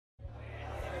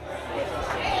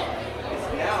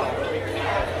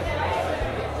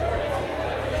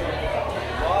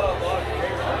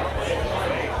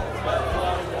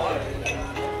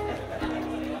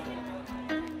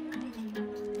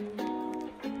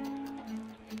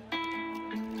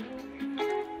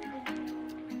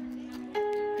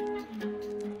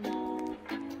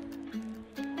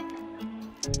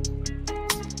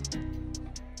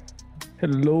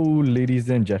Hello,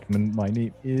 ladies and gentlemen. My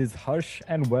name is Harsh,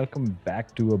 and welcome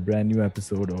back to a brand new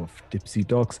episode of Tipsy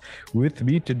Talks. With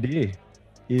me today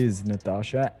is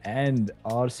Natasha and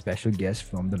our special guest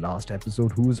from the last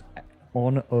episode, who's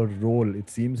on a roll, it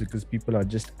seems, because people are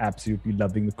just absolutely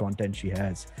loving the content she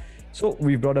has. So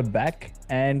we brought her back,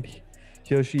 and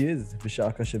here she is,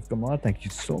 Vishaka Shivkumar. Thank you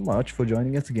so much for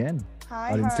joining us again.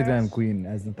 Hi, Our Instagram Harsh. queen,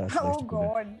 as Natasha likes Oh to put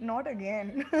it. God, not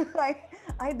again.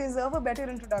 I deserve a better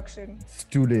introduction. It's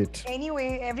too late.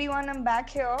 Anyway, everyone, I'm back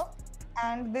here.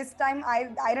 And this time I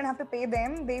didn't have to pay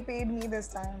them, they paid me this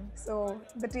time. So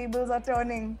the tables are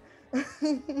turning.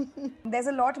 There's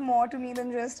a lot more to me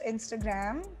than just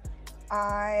Instagram.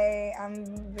 I am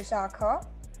Vishakha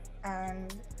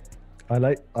and I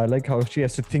like how she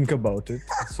has to think about it.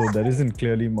 So there isn't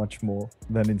clearly much more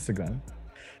than Instagram.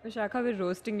 Vishakha, we're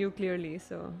roasting you clearly,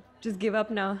 so just give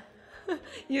up now.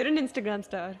 You're an Instagram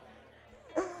star.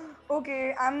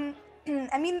 okay, I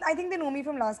mean, I think they know me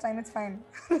from last time. It's fine.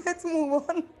 Let's move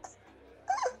on.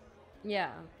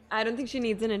 Yeah. I don't think she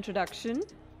needs an introduction.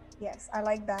 Yes, I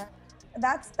like that.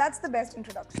 That's the best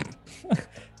introduction.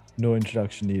 No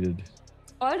introduction needed.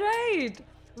 All right.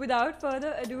 Without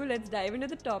further ado, let's dive into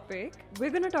the topic.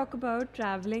 We're going to talk about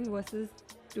traveling versus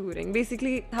touring.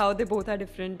 Basically, how they both are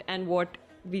different and what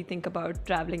we think about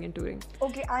traveling and touring.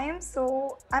 Okay, I'm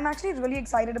actually really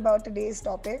excited about today's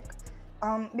topic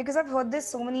because I've heard this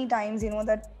so many times,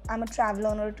 that I'm a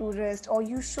traveler, not a tourist, or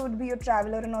you should be a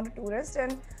traveler and not a tourist.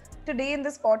 And today in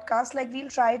this podcast, like we'll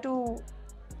try to,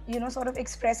 sort of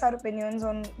express our opinions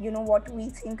on, what we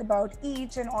think about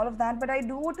each and all of that. But I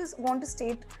do want to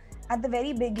state at the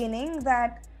very beginning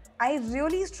that I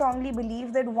really strongly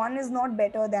believe that one is not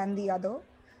better than the other.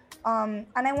 And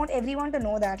I want everyone to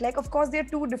know that. Like, of course, they're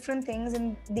two different things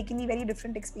and they can be very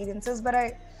different experiences. But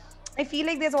I feel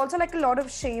like there's also like a lot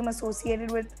of shame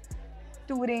associated with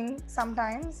touring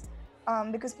sometimes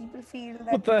because people feel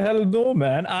What that. the hell? No,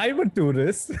 man. I'm a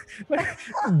tourist. Like,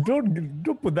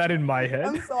 don't put that in my head.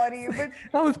 I'm sorry, but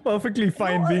I was perfectly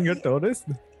fine No, being a tourist.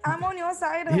 I'm on your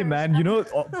side. Hey, Harsh. man,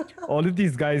 all of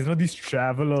these guys, these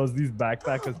travelers, these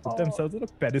backpackers put themselves on a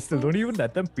pedestal. Don't even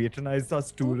let them patronize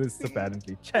us tourists, Oopsie.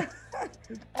 apparently.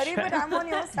 Arey, but I'm on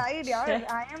your side, yeah.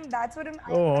 I am. That's what I'm.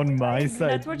 Oh, on my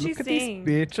side. That's what Look she's at saying.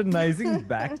 these patronizing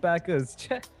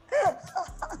backpackers.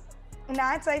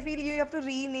 Nats, I feel you have to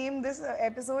rename this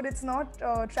episode. It's not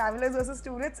travelers versus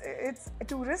tourists. It's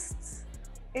tourists.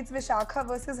 It's Vishakha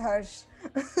versus Harsh.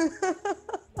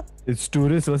 It's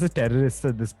tourists versus terrorists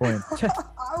at this point.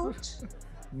 Ouch.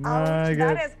 My Ouch. That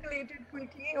God. escalated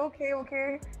quickly.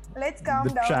 Okay. Let's calm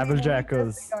The down. travel We've only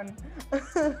jackers.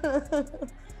 just begun.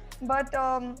 but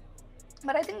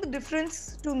I think the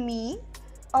difference to me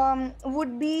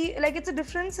would be like it's a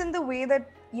difference in the way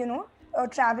that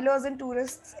travelers and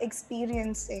tourists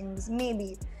experience things.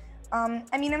 Maybe.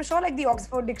 I mean, I'm sure like the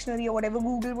Oxford Dictionary or whatever,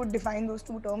 Google would define those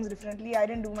two terms differently. I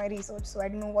didn't do my research, so I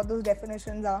don't know what those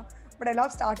definitions are. But I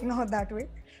love starting out that way.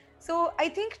 So I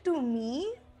think to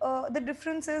me, the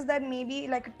difference is that maybe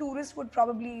like a tourist would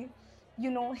probably,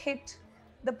 hit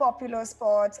the popular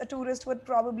spots. A tourist would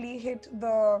probably hit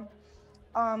the,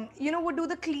 would do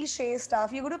the cliche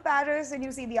stuff. You go to Paris and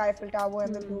you see the Eiffel Tower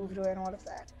and the Louvre and all of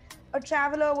that. A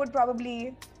traveler would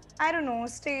probably, I don't know,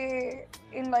 stay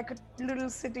in like a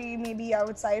little city, maybe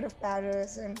outside of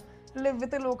Paris, and live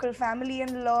with a local family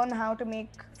and learn how to make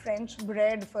French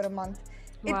bread for a month.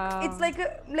 Wow. It's like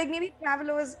maybe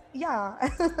travelers, yeah.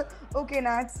 Okay,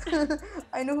 Nats.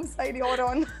 I know whose side you're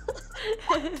on.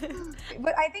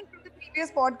 But I think from the previous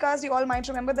podcast, you all might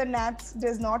remember that Nats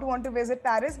does not want to visit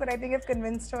Paris, but I think I've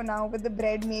convinced her now with the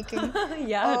bread making.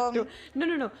 Yeah.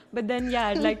 No. But then, yeah,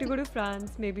 I'd like to go to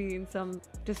France, maybe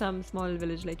to some small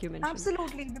village like you mentioned.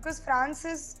 Absolutely, because France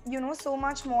is, so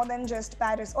much more than just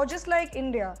Paris or just like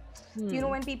India.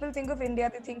 When people think of India,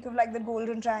 they think of like the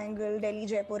Golden Triangle, Delhi,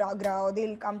 Jaipur, Agra, or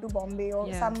they'll come to Bombay, or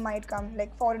Yeah. some might come,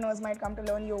 like foreigners might come to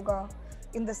learn yoga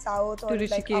in the south or To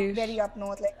like up, Rishikesh. very up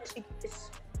north, like Rishikesh,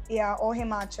 yeah, or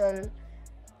Himachal.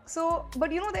 So,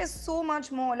 but there's so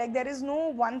much more. Like, there is no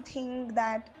one thing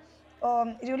that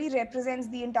really represents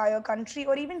the entire country,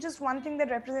 or even just one thing that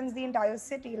represents the entire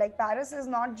city. Like, Paris is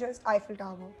not just Eiffel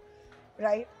Tower,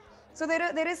 right? So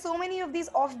there is so many of these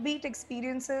offbeat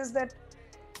experiences that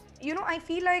I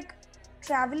feel like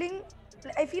traveling.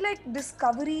 I feel like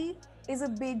discovery is a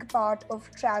big part of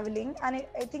traveling, and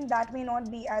I think that may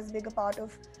not be as big a part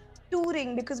of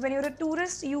touring, because when you're a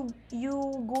tourist, you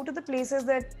go to the places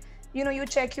that you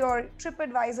check your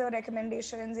TripAdvisor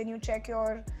recommendations and you check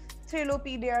your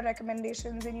Thrillopedia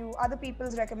recommendations and you other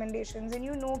people's recommendations, and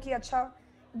ki acha,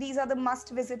 these are the must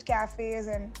visit cafes,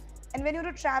 and when you're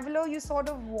a traveler, you sort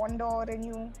of wander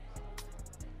and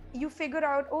you figure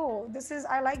out, oh,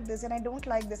 I like this and I don't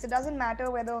like this. It doesn't matter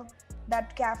whether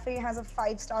that cafe has a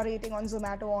 5-star rating on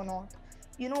Zomato or not.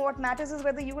 What matters is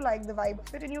whether you like the vibe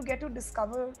of it and you get to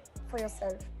discover for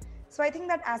yourself. So I think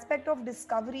that aspect of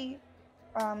discovery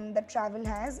that travel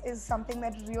has is something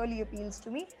that really appeals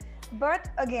to me. But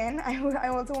again, I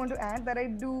also want to add that I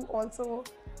do also,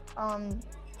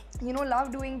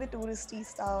 love doing the touristy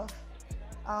stuff.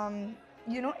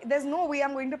 There's no way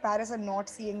I'm going to Paris and not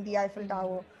seeing the Eiffel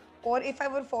Tower. Or if I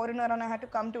were a foreigner and I had to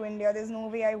come to India, there's no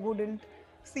way I wouldn't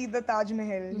see the Taj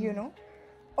Mahal,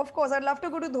 Of course, I'd love to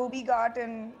go to Dhobi Ghat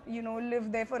and,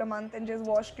 live there for a month and just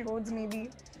wash clothes maybe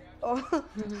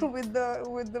with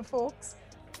the folks.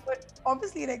 But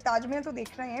obviously, like Taj Mahal to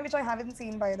dekhna hai, which I haven't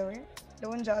seen, by the way.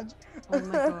 Don't judge. Oh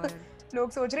my god.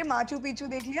 लोग सोच रहे Machu Picchu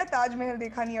देख लिया, ताज महल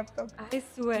देखा नहीं अब तक. I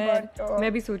swear. But,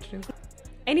 मैं भी सोच रही हूँ.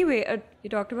 Anyway, you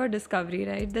talked about discovery,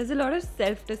 right? There's a lot of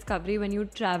self-discovery when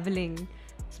you're traveling,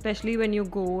 especially when you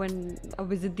go and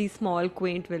visit these small,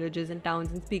 quaint villages and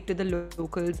towns and speak to the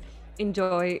locals,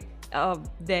 enjoy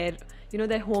their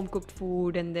home-cooked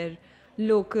food and their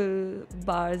local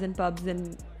bars and pubs.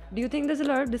 And do you think there's a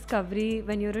lot of discovery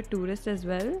when you're a tourist as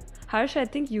well? Harsh, I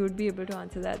think you would be able to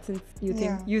answer that since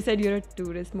you said you're a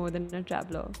tourist more than a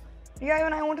traveler. Yeah,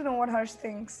 even I want to know what Harsh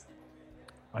thinks.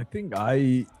 I think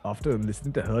after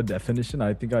listening to her definition,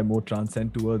 I think I more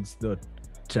transcend towards the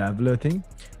traveler thing.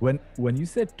 When you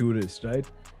said tourist, right?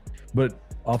 But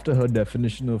after her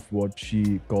definition of what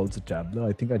she calls a traveler,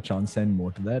 I think I transcend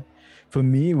more to that. For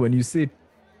me, when you say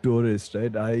tourist,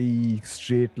 right, I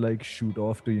straight like shoot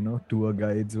off to tour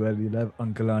guides where we'll have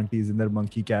uncle aunties in their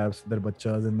monkey caps, their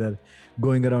bachas, and they're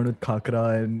going around with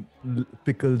khakra and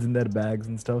pickles in their bags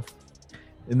and stuff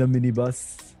in the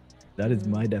minibus. That is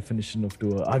my definition of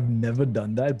tour. I've never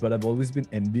done that, but I've always been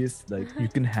envious. Like you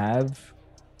can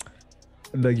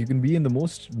be in the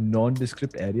most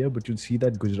nondescript area, but you'll see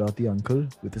that Gujarati uncle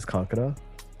with his khakra,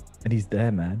 and he's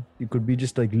there, man. It could be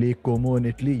just like Lake Como in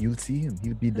Italy. You'll see him.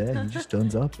 He'll be there. He just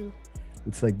turns up.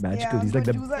 It's like magical. Yeah, he's like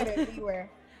Jews are everywhere.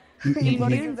 Indians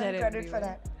Gotta give are them credit for everywhere.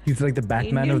 that. He's like the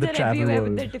Batman Indians of the are travel everywhere world.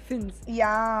 with their tiffins.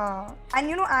 Yeah,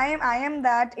 and I am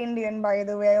that Indian, by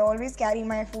the way. I always carry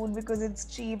my food because it's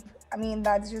cheap. I mean,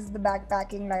 that's just the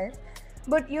backpacking life.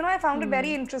 But I found it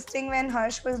very interesting when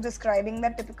Harsh was describing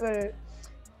that typical,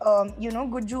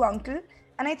 Gujju uncle.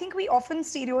 And I think we often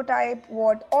stereotype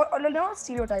or not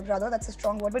stereotype rather, that's a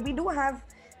strong word, but we do have,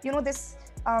 this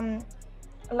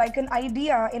like an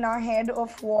idea in our head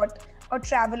of what a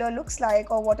traveler looks like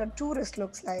or what a tourist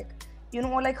looks like.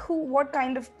 Or like what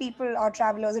kind of people are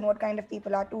travelers and what kind of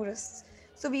people are tourists.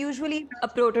 So we usually A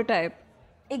prototype.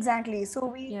 exactly. So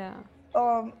we Yeah.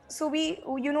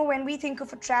 when we think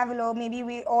of a traveler, maybe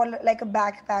we all like a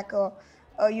backpacker.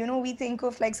 We think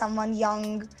of like someone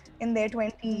young in their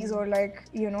 20s or like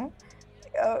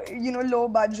low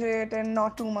budget and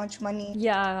not too much money.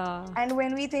 Yeah. And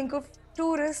when we think of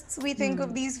tourists, we think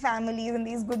of these families and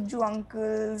these Gujju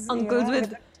uncles. Uncles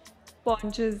with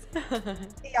ponchos.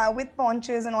 With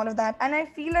ponchos and all of that. And I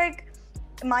feel like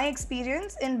my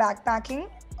experience in backpacking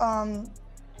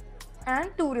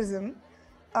and tourism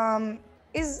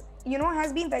is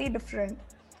has been very different.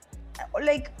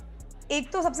 Like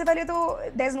एक तो सबसे पहले तो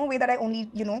there's no way that I only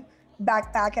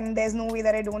backpack and there's no way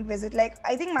that I don't visit. Like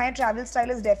I think my travel style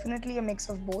is definitely a mix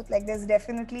of both. Like there's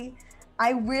definitely,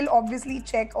 I will obviously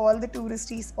check all the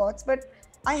touristy spots, but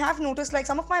I have noticed like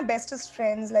some of my bestest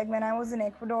friends, like when I was in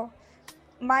Ecuador,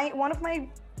 one of my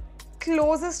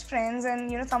closest friends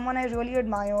and someone I really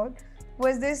admired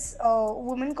was this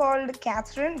woman called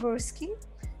Catherine Gursky,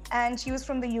 and she was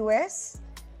from the US,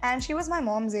 and she was my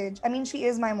mom's age. I mean, she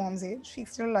is my mom's age.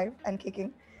 She's still alive and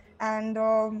kicking. And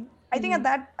I think at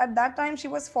that time she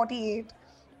was 48,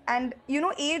 and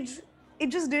age, it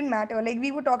just didn't matter. Like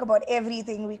we would talk about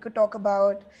everything. We could talk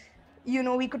about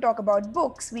we could talk about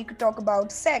books, we could talk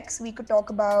about sex, we could talk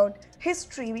about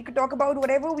history, we could talk about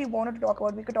whatever we wanted to talk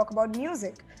about. We could talk about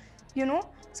music,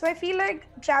 So I feel like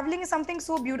traveling is something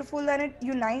so beautiful and it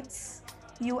unites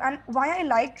you. And why I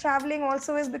like traveling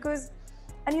also is because,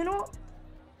 and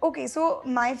okay, so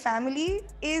my family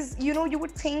is, you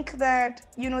would think that,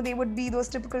 they would be those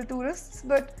typical tourists,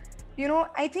 but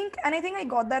I think I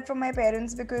got that from my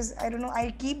parents because I don't know,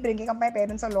 I keep bringing up my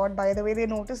parents a lot, by the way. They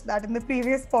noticed that in the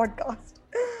previous podcast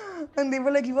and they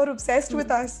were like, you are obsessed with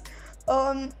us.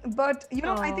 But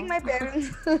I think my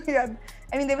parents,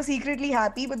 I mean, they were secretly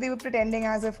happy, but they were pretending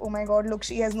as if, oh my God, look,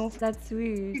 she has no That's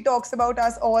sweet. She talks about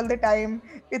us all the time.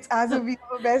 It's as if we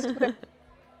were best friends.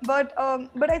 But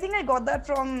I think I got that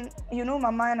from,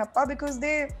 Mama and Appa because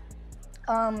they,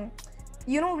 like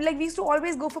we used to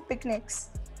always go for picnics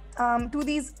to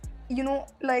these,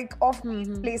 like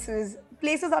off-beat places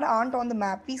that aren't on the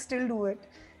map. We still do it.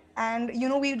 And,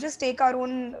 we would just take our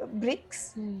own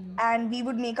bricks and we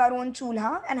would make our own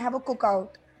chulha and have a cookout.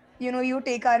 You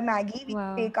take our Maggie, we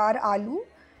Wow. take our aloo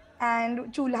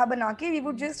and chulha banake, we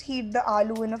would just heat the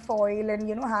aloo in a foil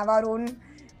and, have our own,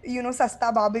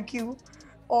 sasta barbecue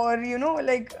or,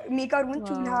 like make our own Wow.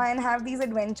 chulha and have these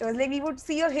adventures. Like we would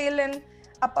see a hill and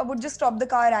Appa would just stop the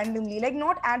car randomly, like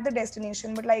not at the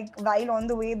destination, but like while on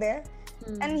the way there.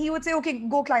 And he would say, okay,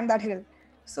 go climb that hill.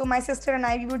 So my sister and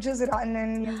I, we would just run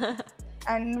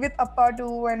and with Appa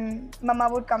too, and Mama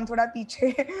would come thoda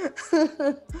piche.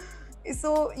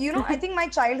 So, I think my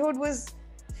childhood was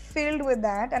filled with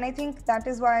that. And I think that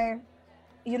is why,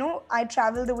 I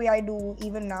travel the way I do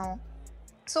even now.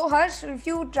 So Harsh, if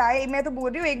you try, मैं तो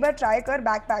बोल रही हूँ एक बार try कर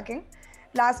backpacking.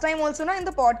 Last time also na in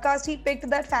the podcast he picked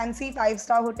that fancy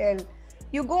 5-star hotel.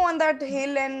 You go on that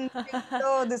hill and pick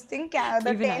this thing,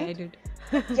 the Even I tent. did.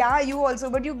 Yeah, you also,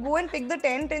 but you go and pick the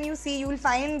tent and you see, you'll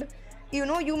find,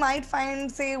 you might find,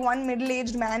 say, one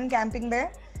middle-aged man camping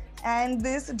there and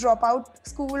this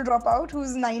school dropout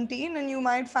who's 19, and you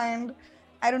might find,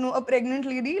 I don't know, a pregnant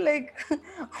lady, like,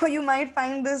 or you might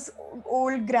find this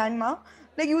old grandma.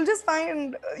 Like, you'll just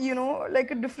find,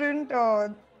 like a different,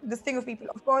 this thing of people.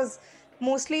 Of course,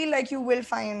 mostly, like, you will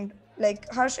find,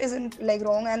 like, Harsh isn't, like,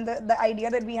 wrong, and the idea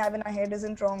that we have in our head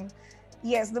isn't wrong.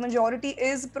 Yes, the majority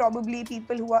is probably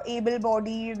people who are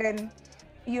able-bodied and,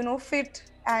 fit,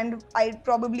 and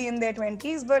probably in their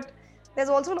 20s, but there's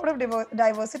also a lot of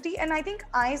diversity, and I think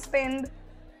I spend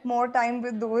more time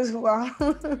with those who are,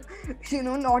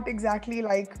 not exactly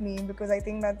like me, because I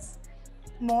think that's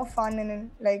more fun and,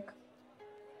 like,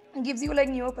 gives you, like,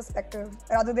 newer perspective,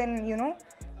 rather than,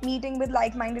 meeting with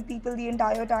like-minded people the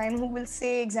entire time who will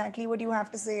say exactly what you have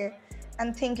to say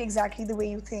and think exactly the way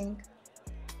you think.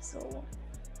 So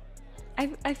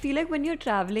I feel like when you're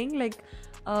traveling, like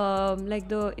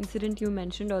the incident you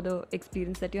mentioned or the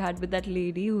experience that you had with that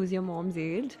lady who's your mom's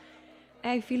age,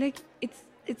 I feel like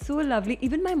it's so lovely.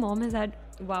 Even my mom has had,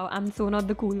 wow, I'm so not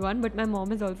the cool one, but my mom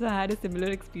has also had a similar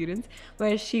experience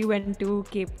where she went to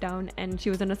Cape Town and she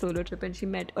was on a solo trip and she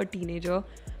met a teenager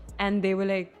and they were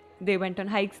like, they went on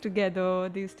hikes together,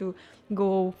 they used to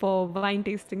go for wine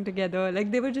tasting together, like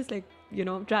they were just like,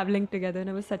 traveling together, and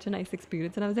it was such a nice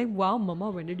experience. And I was like, wow, mama,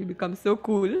 when did you become so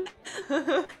cool?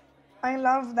 I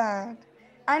love that.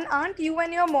 And aren't you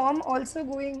and your mom also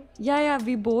going? Yeah,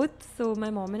 we both. So my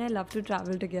mom and I love to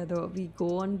travel together. We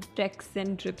go on treks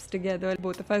and trips together.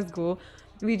 Both of us go.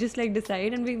 We just like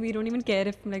decide, and we don't even care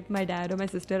if like my dad or my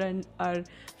sister are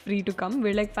free to come.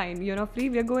 We're like, fine, you're not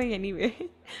free, we're going anyway.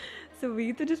 So we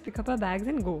either just pick up our bags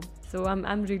and go. So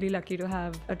I'm really lucky to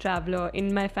have a traveler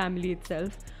in my family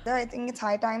itself. I think it's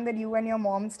high time that you and your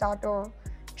mom start a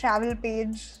travel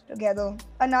page together.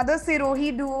 Another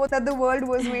Sirohi duo that the world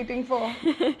was waiting for.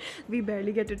 We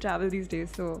barely get to travel these days,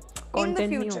 so In the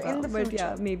content nahi future, hoga, in the but yeah,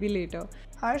 future. maybe later.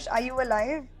 Harsh, are you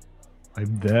alive?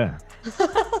 I'm there.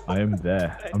 I am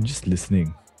there. I'm just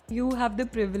listening. You have the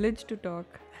privilege to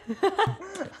talk.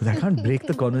 'Cause I can't break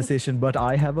the conversation, but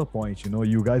I have a point.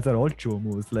 You guys are all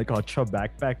chomos. Like, acha,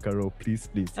 backpack karo, please.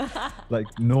 Like,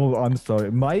 no, I'm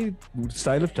sorry. My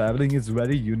style of traveling is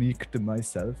very unique to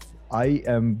myself. I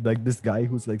am like this guy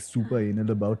who's like super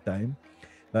anal about time.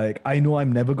 Like, I know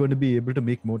I'm never going to be able to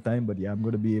make more time, but yeah, I'm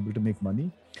going to be able to make money.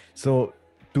 So,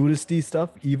 touristy stuff,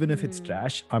 even if it's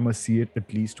trash, I must see it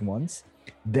at least once.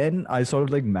 Then I sort of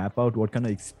like map out what kind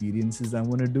of experiences I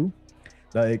want to do.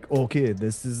 Like, okay,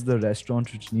 this is the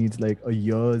restaurant which needs like a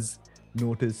year's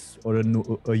notice or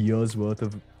a year's worth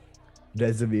of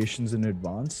reservations in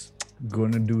advance.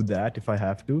 Gonna do that if I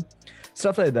have to.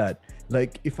 Stuff like that.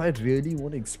 Like, if I really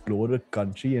want to explore a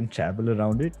country and travel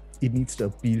around it, it needs to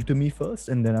appeal to me first,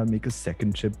 and then I'll make a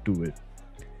second trip to it.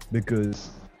 Because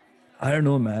I don't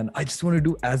know, man. I just want to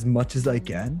do as much as I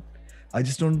can. I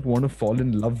just don't want to fall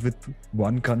in love with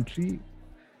one country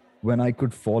when I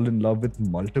could fall in love with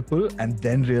multiple and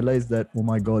then realize that, oh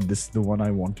my God, this is the one I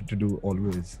wanted to do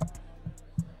always.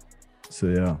 So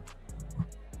yeah.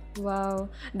 Wow,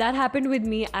 that happened with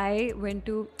me. I went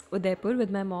to Udaipur with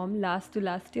my mom last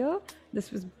year.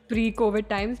 This was pre-COVID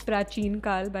times, Prachin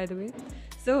Kal, by the way.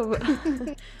 So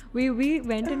we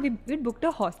went and we booked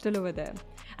a hostel over there,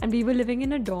 and we were living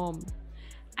in a dorm.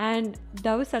 And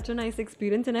that was such a nice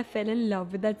experience, and I fell in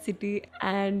love with that city.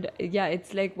 And yeah,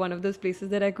 it's like one of those places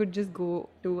that I could just go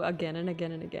to again and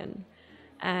again and again.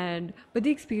 But the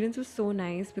experience was so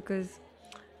nice because,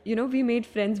 we made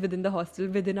friends within the hostel,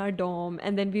 within our dorm,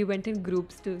 and then we went in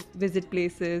groups to visit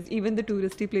places, even the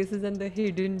touristy places and the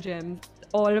hidden gems,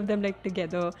 all of them like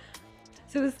together.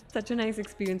 So it was such a nice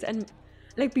experience. And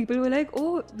Like people were like,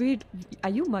 "Oh, wait, are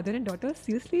you mother and daughter?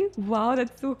 Seriously? Wow,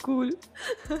 that's so cool."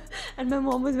 And my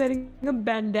mom was wearing a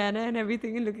bandana and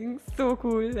everything and looking so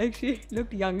cool. Like she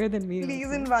looked younger than me. Please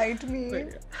also. invite me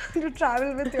But, to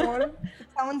travel with you all.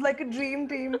 Sounds like a dream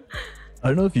team. I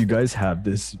don't know if you guys have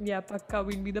this yeah, pakka,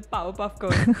 we'll be the Powerpuff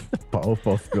Girls.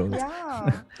 Powerpuff Girls.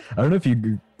 Yeah. I don't know if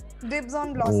you. Dibs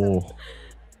on Blossom. Oh,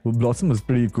 well, Blossom was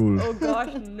pretty cool. Oh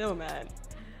gosh, no man.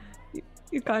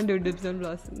 You can't do dips on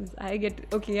blossoms. I get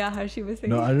okay. Yeah, Harshi was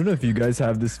saying. No, I don't know if you guys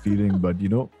have this feeling, but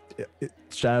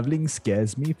traveling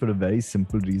scares me for a very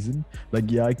simple reason. Like,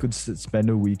 yeah, I could spend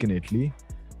a week in Italy,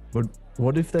 but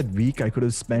what if that week I could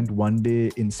have spent one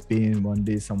day in Spain, one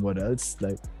day somewhere else?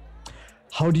 Like,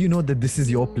 how do you know that this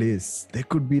is your place? There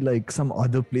could be like some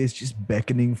other place just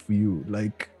beckoning for you.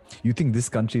 Like, you think this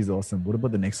country is awesome. What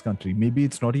about the next country? Maybe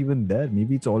it's not even there.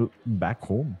 Maybe it's all back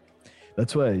home.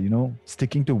 That's why,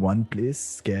 sticking to one place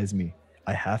scares me.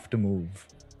 I have to move.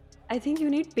 I think you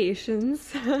need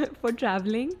patience for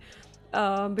traveling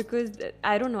because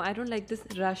I don't know. I don't like this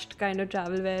rushed kind of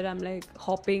travel where I'm like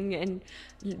hopping and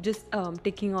just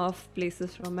ticking off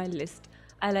places from my list.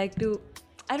 I like to,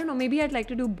 I don't know, maybe I'd like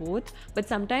to do both, but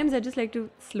sometimes I just like to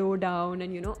slow down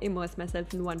and, immerse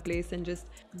myself in one place and just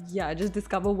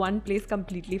discover one place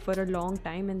completely for a long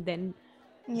time and then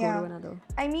go to another.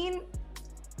 I mean,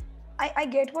 I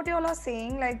get what you all are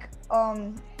saying. Like,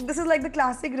 this is like the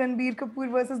classic Ranbir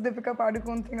Kapoor versus Deepika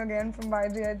Padukone thing again from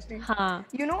YGHD. Huh.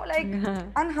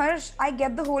 And Harsh, I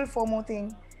get the whole FOMO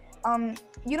thing. And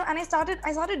I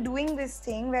started doing this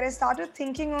thing where I started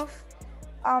thinking of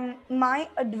my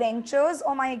adventures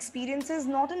or my experiences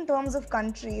not in terms of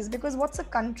countries, because what's a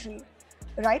country,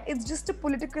 right? It's just a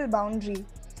political boundary,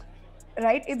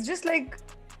 right? It's just like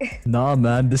Nah,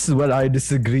 man, this is where I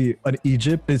disagree. An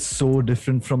Egypt is so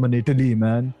different from an Italy,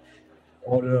 man.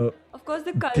 Or of course,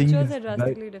 the cultures are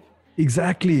drastically different.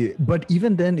 Exactly. But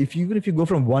even then, even if you go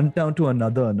from one town to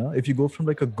another, if you go from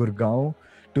like a Gurgaon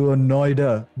to a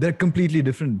Noida, they're completely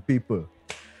different people.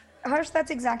 Harsh, that's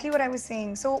exactly what I was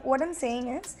saying. So what I'm saying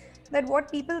is that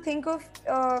what people think of,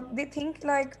 they think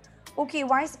like, okay,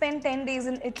 why spend 10 days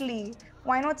in Italy?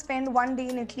 Why not spend 1 day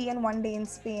in Italy and 1 day in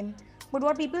Spain? But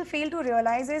what people fail to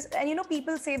realize is, and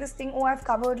people say this thing, oh, I've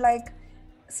covered like,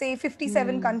 say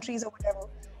 57 countries or whatever.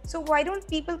 So why don't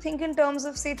people think in terms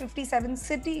of, say, 57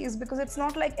 cities? Because it's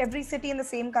not like every city in the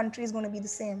same country is going to be the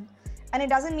same. And it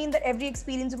doesn't mean that every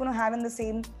experience you're going to have in the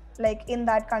same, like in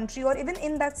that country or even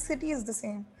in that city is the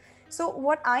same. So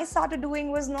what I started doing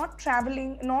was not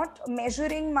traveling, not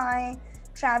measuring my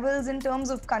travels in terms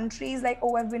of countries, like,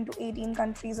 oh, I've been to 18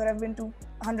 countries or I've been to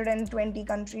 120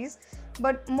 countries,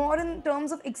 but more in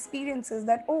terms of experiences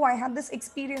that, oh, I had this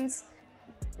experience,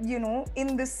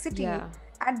 in this city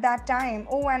at that time.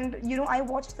 Oh, and, I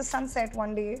watched the sunset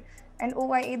one day and,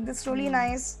 oh, I ate this really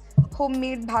nice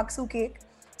homemade bhaksu cake.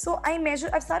 So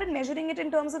I've started measuring it in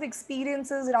terms of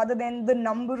experiences rather than the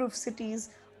number of cities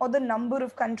or the number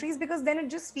of countries, because then it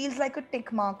just feels like a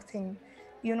tick mark thing,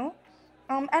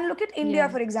 and look at India,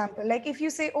 for example. Like if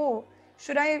you say, oh,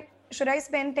 should I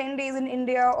spend 10 days in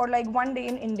India or like 1 day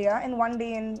in India and 1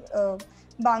 day in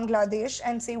Bangladesh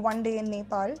and say 1 day in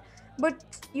Nepal? But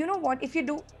you know what, if you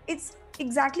do, it's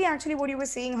exactly actually what you were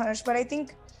saying, Harsh, but I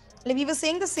think like we were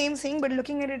saying the same thing, but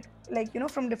looking at it like,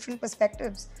 from different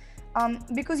perspectives.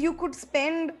 Because you could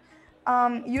spend,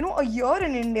 a year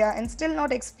in India and still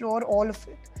not explore all of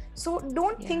it. So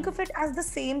don't think of it as the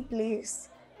same place.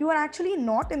 You are actually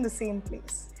not in the same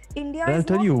place. India I'll is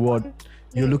tell not you what, one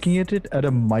you're place. looking at it at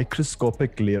a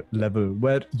microscopic level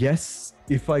where, yes,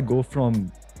 if I go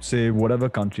from, say, whatever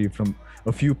country, from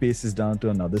a few paces down to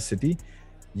another city,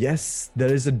 yes,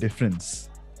 there is a difference.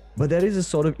 But there is a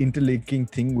sort of interlinking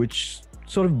thing which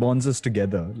sort of bonds us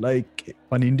together. Like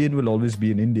an Indian will always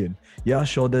be an Indian. Yeah,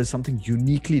 sure, there's something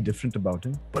uniquely different about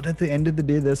him. But at the end of the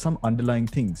day, there's some underlying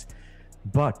things.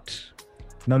 But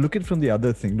now look at it from the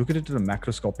other thing. Look at it at a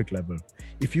macroscopic level.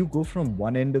 If you go from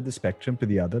one end of the spectrum to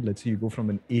the other, let's say you go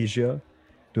from an Asia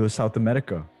to a South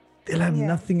America, they'll have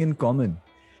nothing in common.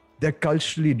 They're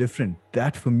culturally different.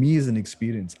 That for me is an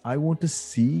experience. I want to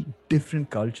see different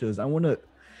cultures. I want to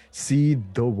see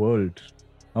the world.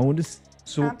 I want to.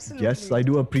 So Absolutely. yes, I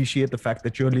do appreciate the fact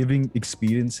that you're living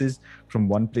experiences from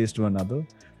one place to another,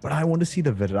 but I want to see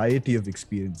the variety of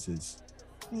experiences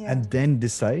and then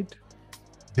decide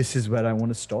this is where I want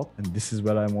to stop and this is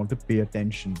where I want to pay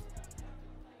attention.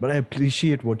 But I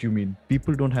appreciate what you mean.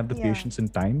 People don't have the patience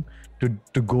and time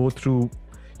to go through,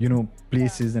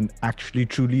 places and actually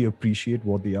truly appreciate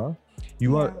what they are.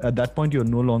 You are at that point, you're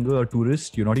no longer a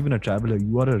tourist. You're not even a traveler.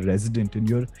 You are a resident and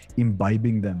you're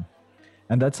imbibing them.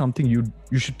 And that's something you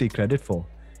should take credit for.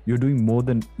 You're doing more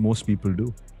than most people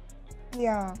do.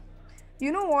 Yeah.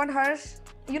 You know what, Harsh?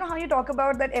 You know how you talk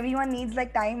about that everyone needs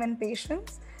like time and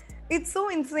patience? It's so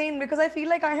insane because I feel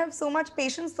like I have so much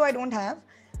patience, so I don't have.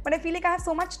 But I feel like I have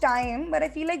so much time, but I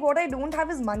feel like what I don't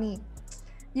have is money.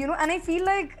 And I feel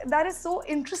like that is so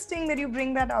interesting that you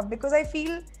bring that up because I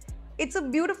feel it's a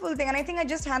beautiful thing. And I think I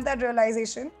just had that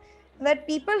realization that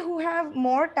people who have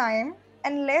more time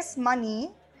and less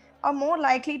money are more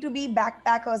likely to be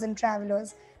backpackers and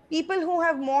travelers. People who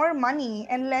have more money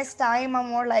and less time are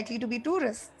more likely to be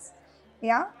tourists.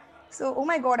 Yeah. So, oh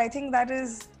my God, I think that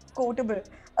is quotable.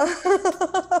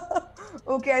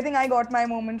 Okay, I think I got my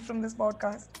moment from this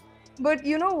podcast. But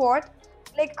you know what?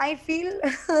 Like, I feel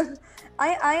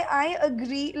I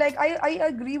agree. Like, I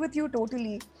agree with you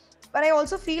totally. But I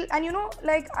also feel, and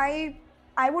like I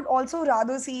would also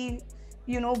rather see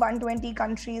 120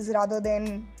 countries rather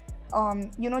than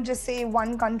just say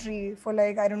one country for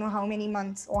like I don't know how many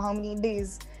months or how many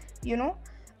days, you know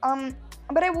um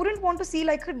but I wouldn't want to see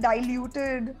like a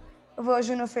diluted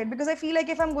version of it because I feel like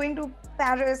if I'm going to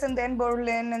Paris and then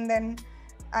Berlin and then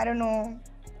I don't know,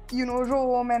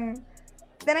 Rome, and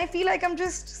then I feel like I'm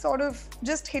just sort of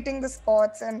just hitting the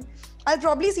spots, and I'll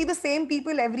probably see the same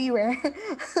people everywhere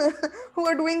who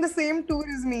are doing the same tour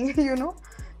as me,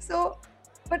 So,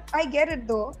 but I get it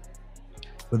though.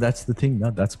 But that's the thing,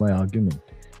 that's my argument.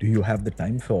 Do you have the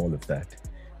time for all of that?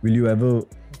 Will you ever,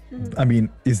 I mean,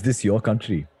 is this your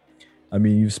country? I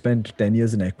mean, you've spent 10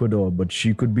 years in Ecuador, but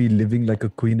she could be living like a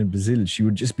queen in Brazil. She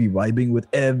would just be vibing with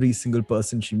every single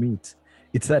person she meets.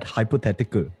 It's that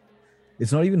hypothetical.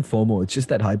 It's not even FOMO. It's just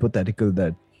that hypothetical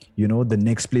that, the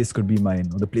next place could be mine,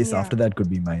 or the place after that could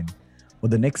be mine, or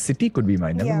the next city could be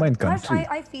mine. Never mind country.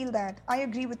 I feel that. I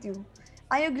agree with you.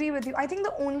 I think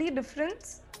the only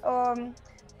difference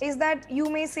is that you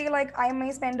may say like I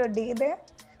may spend a day there.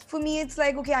 For me, it's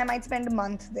like, okay, I might spend a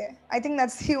month there. I think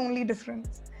that's the only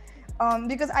difference.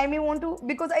 Because I may want to,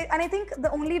 I think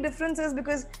the only difference is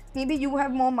because maybe you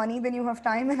have more money than you have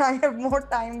time, and I have more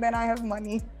time than I have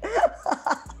money.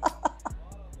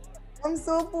 I'm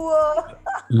so poor.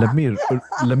 let me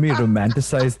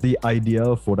romanticize the idea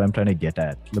of what I'm trying to get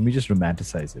at. Let me just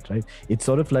romanticize it, right? It's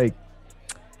sort of like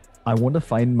I want to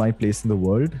find my place in the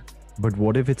world, but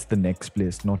what if it's the next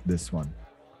place, not this one?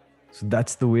 So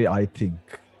that's the way I think.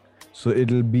 So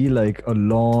it'll be like a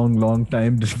long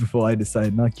time before I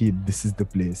decide, this is the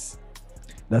place.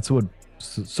 That's what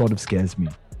sort of scares me.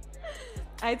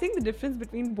 I think the difference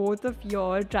between both of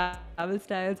your travel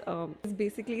styles is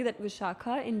basically that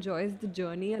Vishakha enjoys the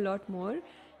journey a lot more,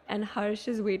 and Harsh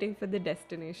is waiting for the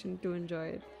destination to enjoy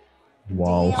it.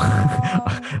 Wow.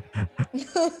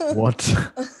 What?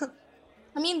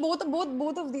 I mean, both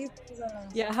of these things are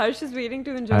nice. Yeah, Harsh is waiting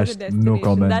to enjoy the destination. No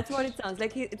comment. That's what it sounds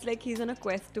like. It's like he's on a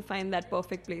quest to find that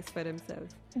perfect place for himself.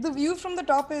 The view from the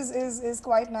top is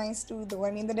quite nice too, though.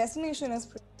 I mean, the destination is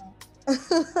pretty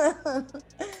nice.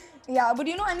 Yeah, but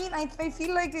I mean, I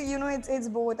feel like it's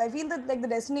both. I feel that like the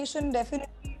destination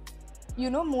definitely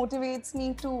motivates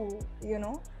me too.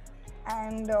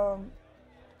 And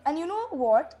you know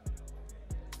what?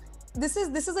 This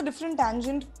is a different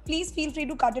tangent. Please feel free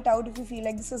to cut it out if you feel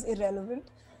like this is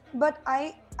irrelevant. But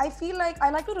I feel like I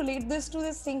like to relate this to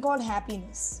this thing called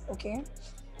happiness. Okay,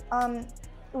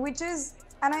 which is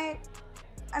and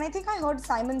I think I heard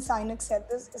Simon Sinek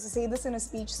say this in a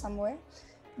speech somewhere,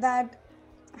 that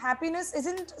happiness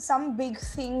isn't some big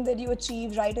thing that you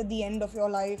achieve right at the end of your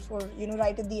life or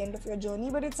right at the end of your journey,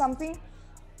 but it's something.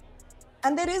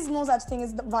 And there is no such thing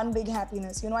as the one big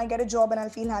happiness. I get a job and I'll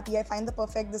feel happy. I find the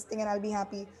perfect this thing and I'll be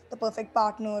happy. The perfect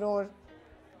partner or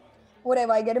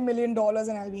whatever. I get $1 million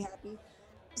and I'll be happy.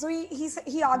 So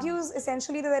he argues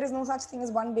essentially that there is no such thing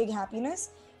as one big happiness.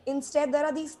 Instead, there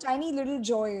are these tiny little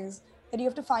joys that you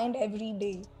have to find every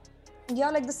day.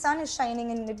 Yeah, like the sun is shining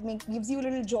and it gives you a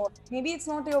little joy. Maybe it's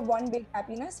not your one big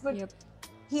happiness, but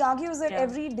he argues that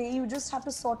every day you just have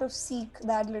to sort of seek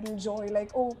that little joy.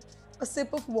 Like, a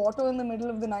sip of water in the middle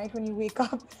of the night when you wake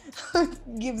up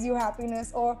gives you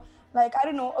happiness, or like, I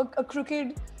don't know, a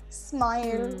crooked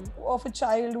smile of a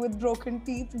child with broken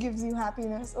teeth gives you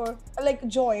happiness, or like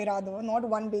joy rather, not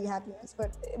one big happiness.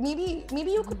 But maybe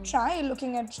you could try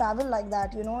looking at travel like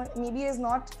that. Maybe it's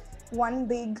not one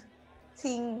big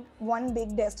thing, one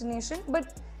big destination,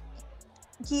 but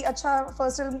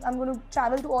first I'm going to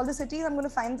travel to all the cities, I'm going to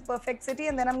find the perfect city,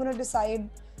 and then I'm going to decide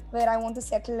where I want to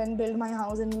settle and build my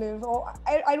house and live. Or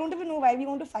I don't even know why we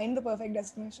want to find the perfect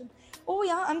destination. Oh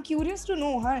yeah, I'm curious to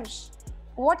know, Harsh,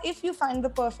 what if you find the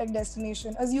perfect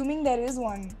destination, assuming there is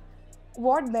one?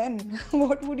 What then?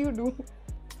 What would you do?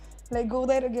 Like go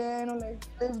there again or like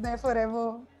live there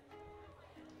forever?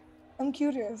 I'm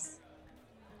curious.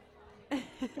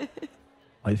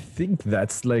 I think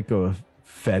that's like a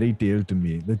fairy tale to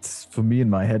me. That's for me in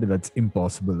my head, that's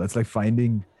impossible. That's like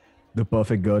finding the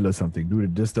perfect girl or something. Dude,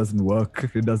 it just doesn't work.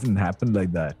 It doesn't happen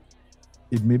like that.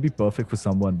 It may be perfect for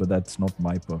someone, but that's not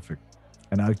my perfect.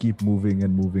 And I'll keep moving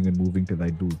and moving and moving till I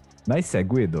do. Nice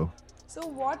segue though. So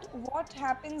what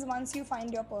happens once you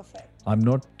find your perfect? I'm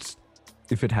not,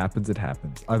 if it happens, it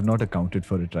happens. I've not accounted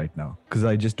for it right now because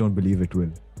I just don't believe it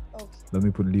will. Okay. Let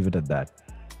me leave it at that.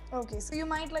 Okay, so you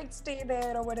might like stay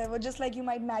there or whatever, just like you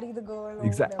might marry the girl. Or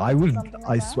Exactly. whatever, I will. something like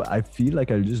I that. swear. I feel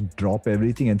like I'll just drop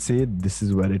everything and say, "This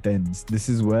is where it ends. This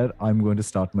is where I'm going to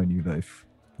start my new life."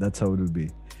 That's how it will be.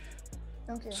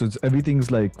 Okay. So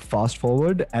everything's like fast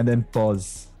forward and then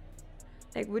pause.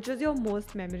 Like, which was your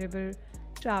most memorable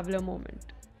traveler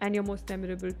moment and your most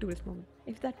memorable tourist moment?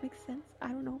 If that makes sense, I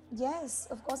don't know. Yes,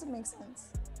 of course it makes sense.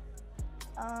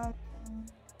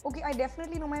 Okay, I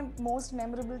definitely know my most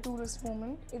memorable tourist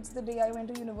moment. It's the day I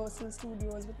went to Universal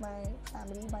Studios with my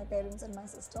family, my parents and my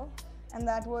sister. And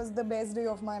that was the best day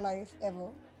of my life ever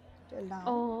till now.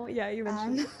 Oh, yeah, you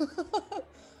mentioned.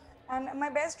 And, and my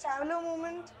best traveler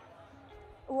moment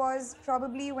was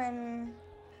probably when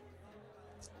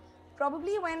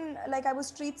like I was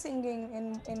street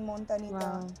singing in Montanita,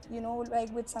 Wow. you know,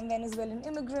 like with some Venezuelan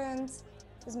immigrants,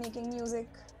 was making music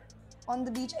on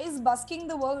the beach. Is busking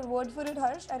the word for it,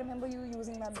 Harsh? I remember you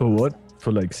using that For the last what? time.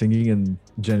 For like singing and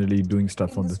generally doing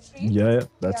stuff In on the the. street? Yeah,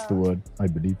 that's the Yeah. word. I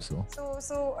believe so.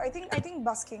 So I think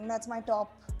busking, that's my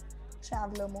top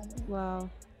traveler moment. Wow.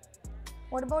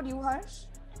 What about you, Harsh?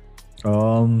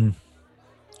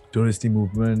 Touristy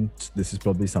movement. This is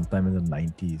probably sometime in the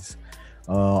 90s.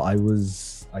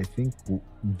 I think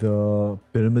the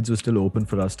pyramids were still open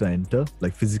for us to enter,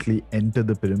 like physically enter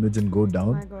the pyramids and go Oh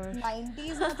down. my gosh.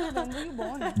 90s, Mathur, when were you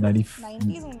born? 90,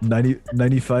 90s only.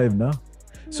 95 na.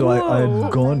 So I Whoa.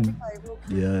 had gone. 95,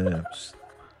 okay. Yeah.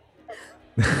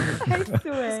 I इसको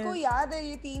swear. याद है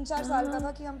ये 3-4 साल का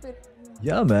था कि हम फिर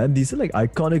Yeah, man. These are like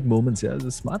iconic moments. Yeah, I was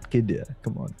a smart kid. Yeah,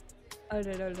 come on.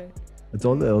 Alright. It's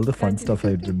all the fun stuff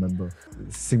I remember.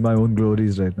 Sing my own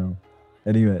glories right now.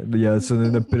 Anyway, yeah. So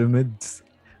then the pyramids,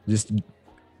 just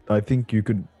I think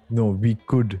we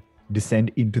could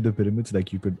descend into the pyramids.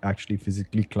 Like you could actually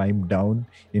physically climb down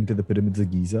into the pyramids of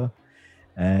Giza,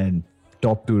 and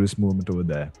top tourist moment over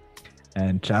there.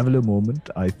 And traveler moment,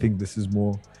 I think this is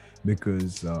more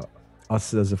because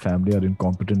us as a family are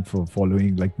incompetent for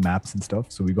following like maps and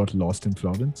stuff. So we got lost in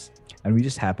Florence, and we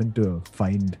just happened to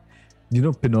find,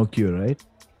 Pinocchio, right?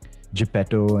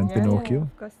 Geppetto and Yeah, Pinocchio.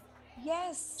 of course.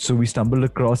 yes. So we stumbled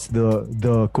across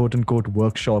the quote unquote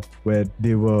workshop where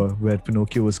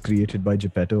Pinocchio was created by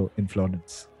Geppetto in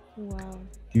Florence. Wow.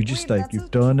 You just Wait, like you that's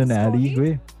a turn true an story?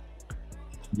 alleyway.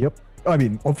 Yep. I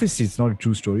mean, obviously it's not a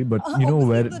true story, but you know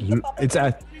where Obviously, the puppet it's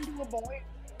at turned into a boy,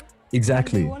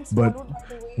 exactly. and they weren't But swallowed by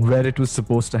the whale. where it was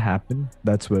supposed to happen,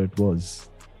 that's where it was.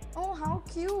 Oh, how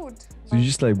cute! So you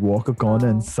just like walk a corner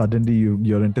Wow. and suddenly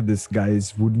you're into this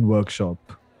guy's wooden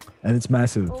workshop, and it's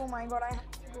massive. Oh my god, I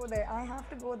have to go there. I have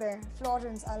to go there.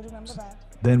 Florence, I'll remember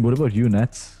that. Then what about you,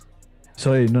 Nats?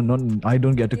 Sorry, no, not I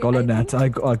don't get to Okay, call her I Nats. I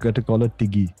get to call her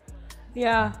Tiggy.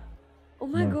 Yeah. Oh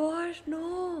my No. gosh,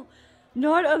 no.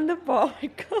 Not on the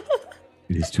podcast.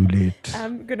 It is too late.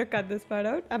 I'm gonna cut this part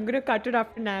out. I'm gonna cut it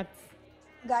after Nats.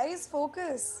 Guys,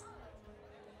 focus.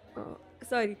 Oh,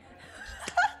 sorry.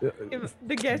 If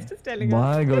the guest is telling us.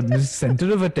 My God, this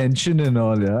center of attention and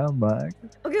all, yeah, my.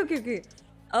 Okay.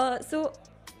 So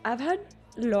I've had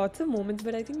lots of moments,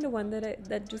 but I think the one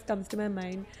that just comes to my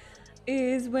mind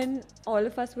is when all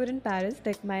of us were in Paris,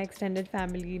 like my extended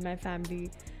family, my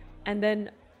family, and then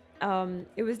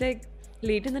it was like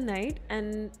late in the night,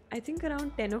 and I think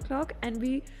around 10 o'clock, and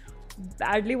we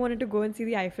badly wanted to go and see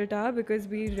the Eiffel Tower because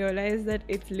we realized that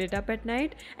it's lit up at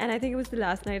night, and I think it was the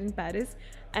last night in Paris,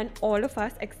 and all of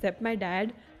us except my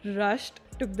dad rushed,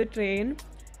 took the train,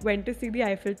 went to see the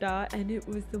Eiffel Tower, and it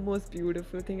was the most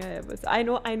beautiful thing I ever saw. I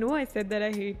know I said that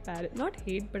I hate Paris, not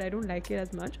hate, but I don't like it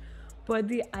as much, but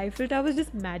the Eiffel Tower was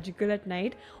just magical at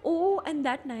night. Oh, and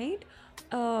that night,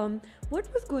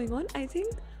 what was going on? I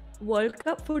think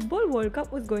Football World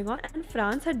Cup was going on, and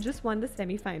France had just won the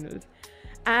semi-finals,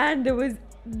 and there was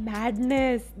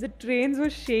madness. The trains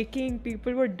were shaking,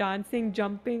 people were dancing,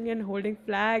 jumping and holding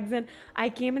flags, and I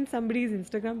came in somebody's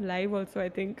Instagram live also, I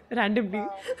think, randomly.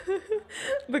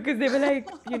 Because they were like,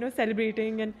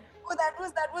 celebrating, and Oh,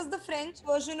 that was the French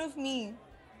version of me.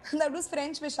 That was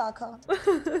French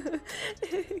Vishakha.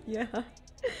 yeah.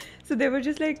 So they were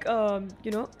just like,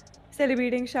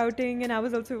 celebrating, shouting, and I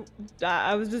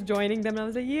was just joining them, and I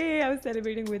was like, yay, I was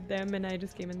celebrating with them, and I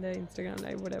just came in the Instagram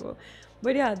live, whatever.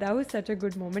 But yeah, that was such a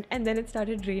good moment. And then it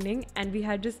started raining, and we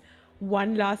had just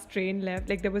one last train left.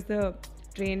 Like there was a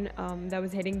train that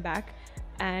was heading back,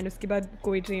 and uske baad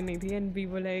koi train nahi thi, and we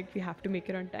were like, we have to make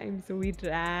it on time. So we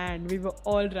ran. We were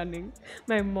all running.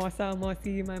 My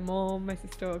Mausi, my mom, my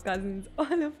sister, cousins,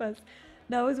 all of us.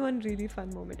 That was one really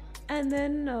fun moment. And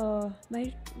then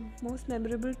my most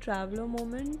memorable traveler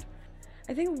moment,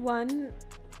 I think one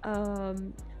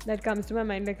that comes to my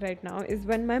mind like right now is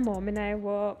when my mom and I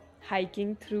were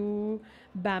hiking through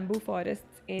bamboo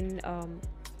forests in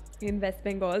West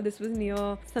Bengal. This was near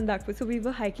Sandakpur. So we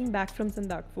were hiking back from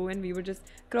Sandakpur and we were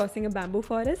just crossing a bamboo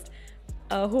forest,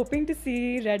 hoping to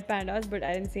see red pandas, but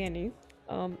I didn't see any.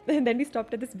 And then we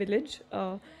stopped at this village,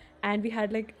 and we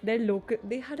had like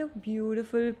they had a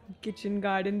beautiful kitchen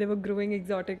garden. They were growing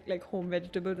exotic like home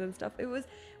vegetables and stuff. It was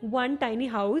one tiny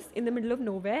house in the middle of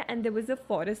nowhere, and there was a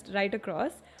forest right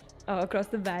across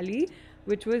the valley,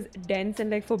 which was dense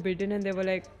and like forbidden, and there were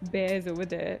like bears over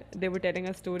there. They were telling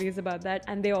us stories about that,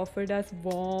 and they offered us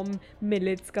warm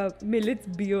millets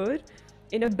beer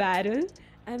in a barrel,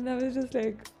 and I was just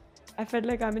like, I felt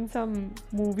like I'm in some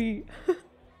movie.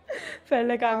 Felt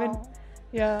like I'm in,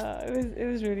 yeah, it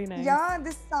was really nice. Yeah,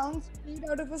 this sounds straight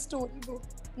out of a storybook.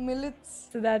 Millets.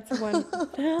 So that's one.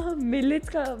 Millets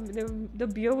the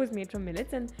beer was made from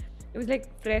millets, and it was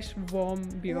like fresh warm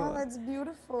beer. Yeah, that's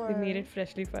beautiful. They made it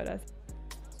freshly for us.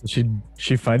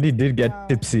 She finally did get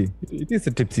tipsy. It is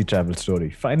a tipsy travel story.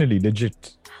 Finally,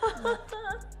 legit.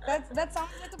 That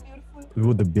sounds like a beautiful.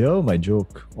 Oh, the beer, or my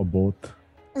joke, or both.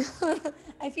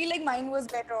 I feel like mine was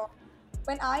better.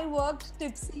 When I worked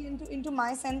tipsy into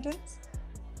my sentence,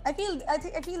 I feel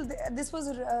this was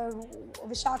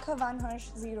Vishakha Van Harsh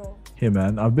 0. Hey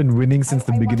man, I've been winning since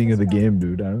the I won beginning of the this game,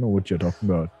 dude. I don't know what you're talking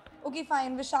about. Okay,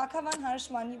 fine. Vishakha Van Harsh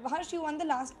won. Harsh, you won the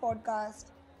last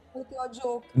podcast with your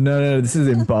joke. No, this is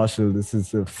impartial. This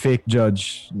is a fake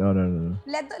judge. No.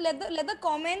 Let the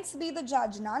comments be the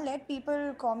judge, now. Let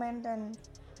people comment and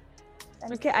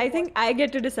Okay, I think I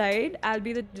get to decide. I'll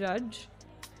be the judge.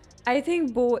 I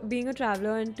think both being a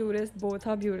traveler and tourist, both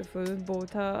are beautiful.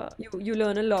 Both are you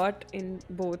learn a lot in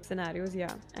both scenarios,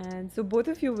 yeah. And so both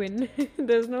of you win.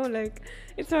 There's no like,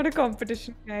 it's not a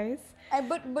competition, guys.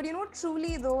 But you know,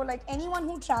 truly though, like anyone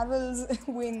who travels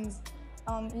wins.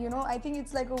 I think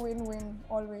it's like a win-win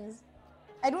always.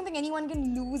 I don't think anyone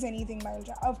can lose anything while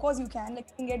traveling. Of course you can, like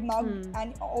you can get mugged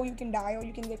or you can die, or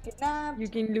you can get kidnapped. You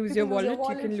can lose your wallet,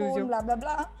 you can lose phone, your blah blah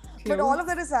blah. clothes. But all of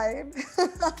that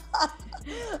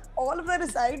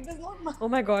aside, does not matter. Oh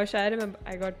my gosh, I remember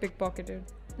I got pickpocketed.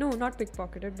 No, not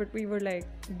pickpocketed, but we were like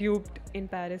duped in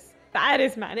Paris.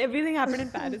 Paris, man, everything happened in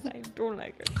Paris. I don't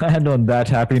like it. And on that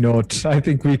happy note, I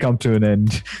think we come to an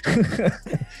end.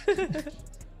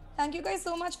 Thank you guys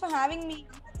so much for having me.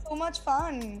 It's so much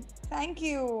fun. Thank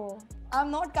you.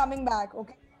 I'm not coming back.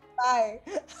 Okay. Bye.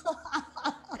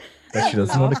 She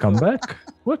doesn't want to come back?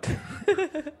 What?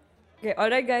 Okay,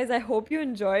 alright guys, I hope you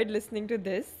enjoyed listening to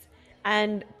this.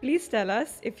 And please tell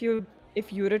us if you're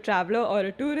a traveler or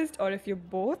a tourist, or if you're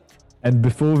both. And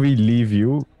before we leave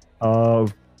you,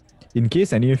 in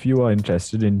case any of you are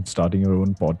interested in starting your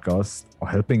own podcast or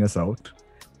helping us out,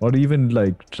 or even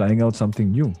like trying out something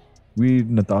new, we,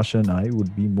 Natasha and I,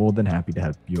 would be more than happy to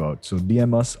help you out. So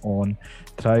DM us on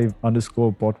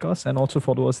Thrive_podcast, and also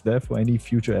follow us there for any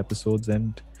future episodes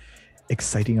and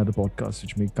exciting other podcasts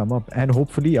which may come up. And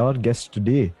hopefully our guest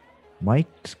today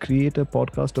might create a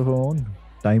podcast of her own.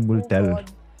 Time will tell.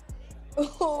 God.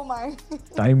 Oh my.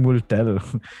 Time will tell.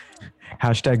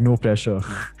 Hashtag no pressure.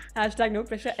 Hashtag no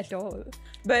pressure at all.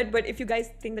 But if you guys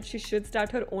think that she should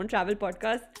start her own travel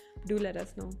podcast, do let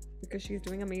us know, because she's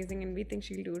doing amazing and we think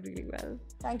she'll do really well.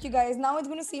 Thank you guys. Now it's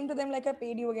going to seem to them like I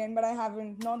paid you again, but I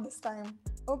haven't. Not this time.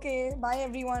 Okay. Bye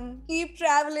everyone. Keep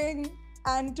traveling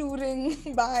and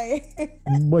touring. Bye.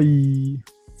 Bye.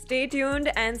 Stay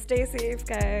tuned and stay safe,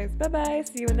 guys. Bye bye.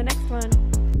 See you in the next one.